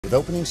With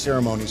opening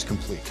ceremonies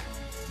complete,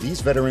 these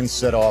veterans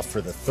set off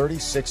for the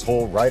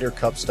 36-hole Ryder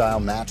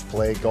Cup-style match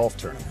play golf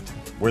tournament,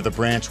 where the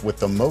branch with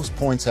the most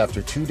points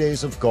after 2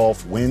 days of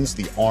golf wins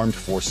the Armed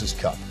Forces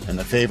Cup. And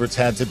the favorites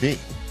had to be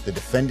the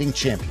defending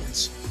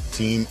champions,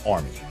 Team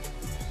Army.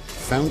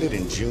 Founded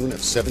in June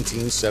of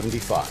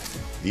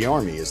 1775, the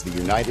Army is the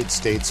United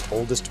States'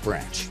 oldest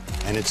branch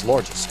and its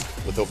largest,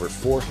 with over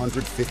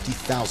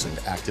 450,000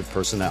 active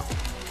personnel.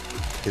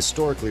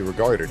 Historically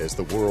regarded as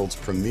the world's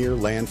premier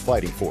land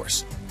fighting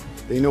force,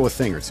 they know a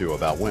thing or two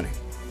about winning.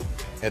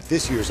 At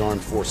this year's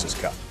Armed Forces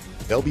Cup,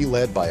 they'll be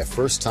led by a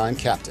first-time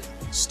captain,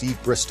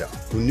 Steve Bristow,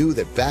 who knew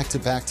that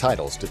back-to-back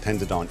titles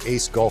depended on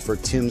ace golfer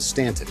Tim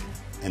Stanton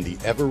and the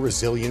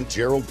ever-resilient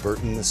Gerald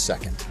Burton II.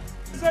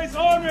 States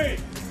Army,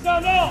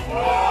 stand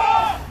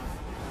up!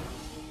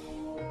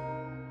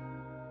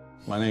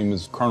 My name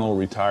is Colonel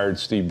Retired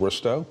Steve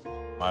Bristow.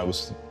 I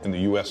was in the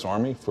U.S.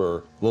 Army for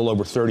a little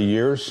over 30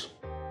 years.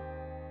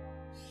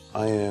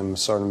 I am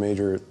Sergeant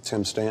Major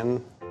Tim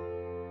Stanton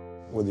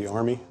with the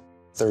Army,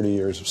 30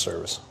 years of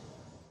service.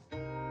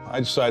 I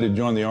decided to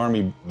join the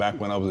Army back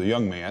when I was a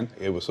young man.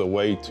 It was a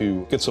way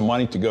to get some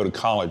money to go to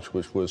college,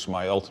 which was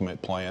my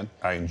ultimate plan.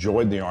 I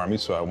enjoyed the Army,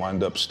 so I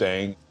wound up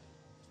staying.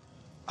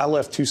 I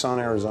left Tucson,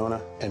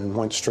 Arizona, and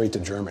went straight to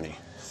Germany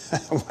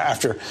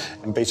after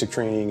basic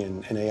training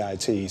in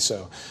AIT.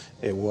 So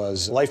it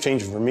was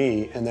life-changing for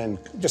me, and then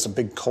just a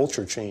big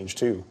culture change,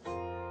 too.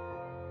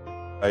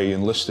 I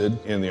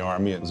enlisted in the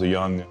Army as a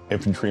young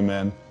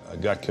infantryman. I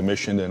got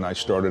commissioned, and I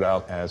started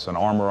out as an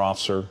armor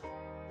officer.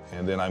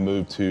 And then I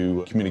moved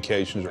to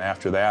communications.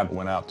 After that,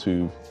 went out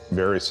to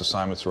various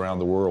assignments around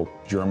the world.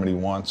 Germany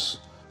once,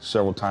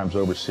 several times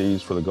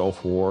overseas for the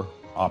Gulf War,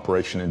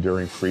 Operation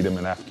Enduring Freedom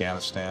in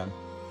Afghanistan.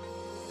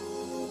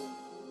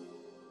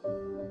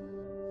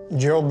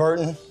 Gerald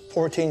Burton,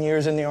 14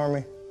 years in the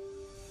Army.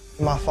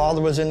 My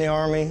father was in the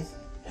Army.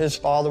 His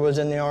father was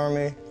in the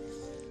Army.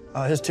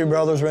 His two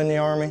brothers were in the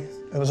Army.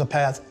 It was a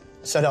path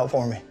set out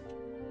for me.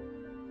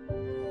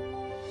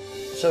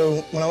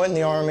 So when I went in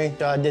the Army,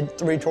 I did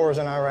 3 tours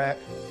in Iraq.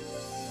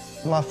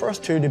 My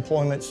first 2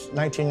 deployments,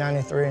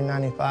 1993 and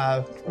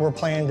 95, were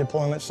planned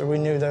deployments, so we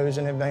knew those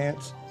in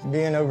advance.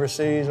 Being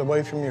overseas,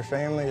 away from your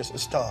family,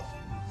 is tough.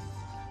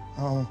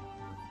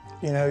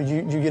 You know,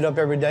 you get up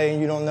every day and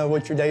you don't know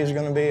what your day is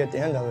going to be at the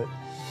end of it.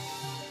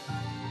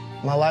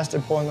 My last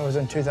deployment was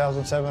in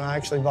 2007. I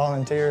actually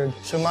volunteered.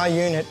 So my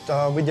unit,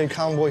 we did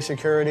convoy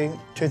security.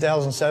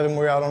 2007, we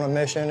were out on a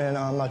mission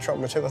and my truck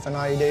was hit with an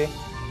IED.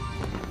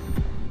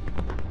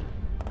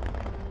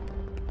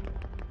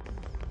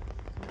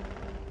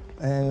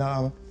 And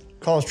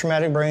caused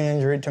traumatic brain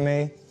injury to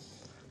me.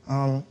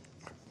 And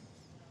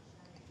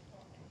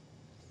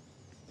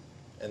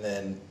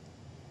then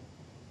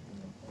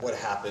what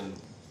happened?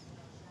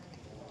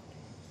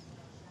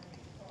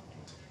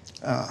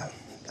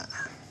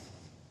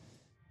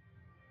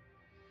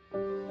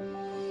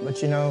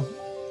 But you know,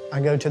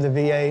 I go to the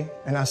VA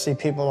and I see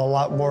people a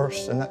lot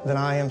worse than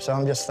I am, so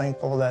I'm just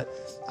thankful that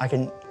I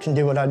can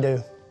do what I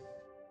do.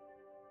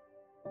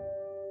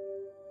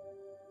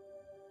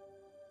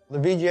 The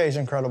VGA is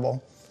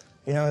incredible.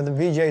 You know, the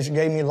VGAs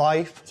gave me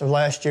life. So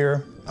last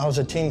year, I was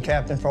a team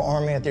captain for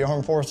Army at the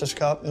Armed Forces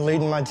Cup, and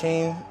leading my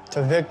team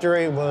to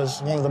victory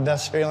was one of the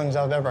best feelings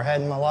I've ever had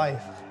in my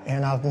life.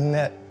 And I've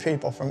met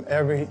people from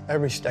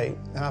every state,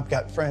 and I've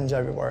got friends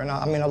everywhere. And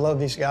I mean, I love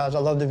these guys. I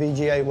love the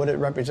VGA, what it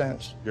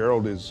represents.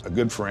 Gerald is a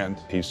good friend.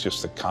 He's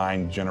just a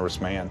kind, generous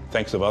man.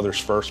 Thinks of others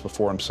first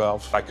before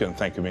himself. I couldn't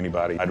think of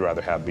anybody I'd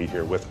rather have be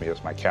here with me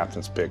as my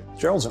captain's pick.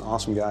 Gerald's an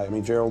awesome guy. I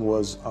mean, Gerald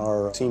was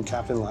our team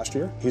captain last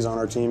year. He's on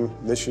our team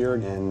this year,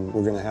 and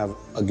we're going to have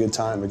a good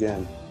time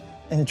again.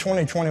 In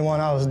 2021,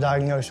 I was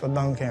diagnosed with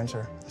bone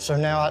cancer. So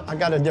now I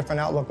got a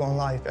different outlook on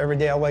life. Every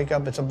day I wake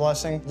up, it's a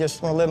blessing.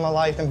 Just want to live my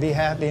life and be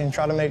happy and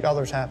try to make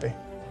others happy.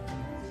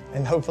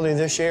 And hopefully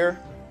this year,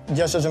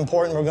 just as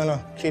important, we're going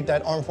to keep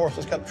that Armed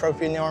Forces Cup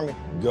trophy in the Army.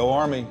 Go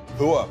Army.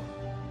 Hooah.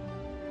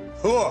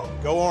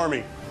 Hooah! Go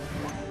Army!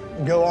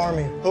 Go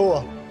Army.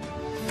 Hooah!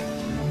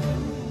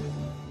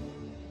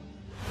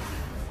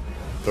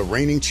 The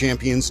reigning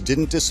champions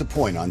didn't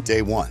disappoint on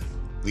day 1,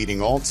 leading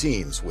all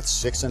teams with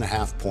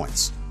 6.5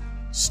 points.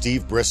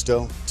 Steve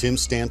Bristow, Tim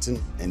Stanton,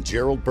 and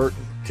Gerald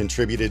Burton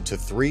contributed to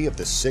 3 of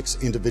the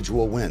 6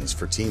 individual wins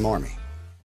for Team Army.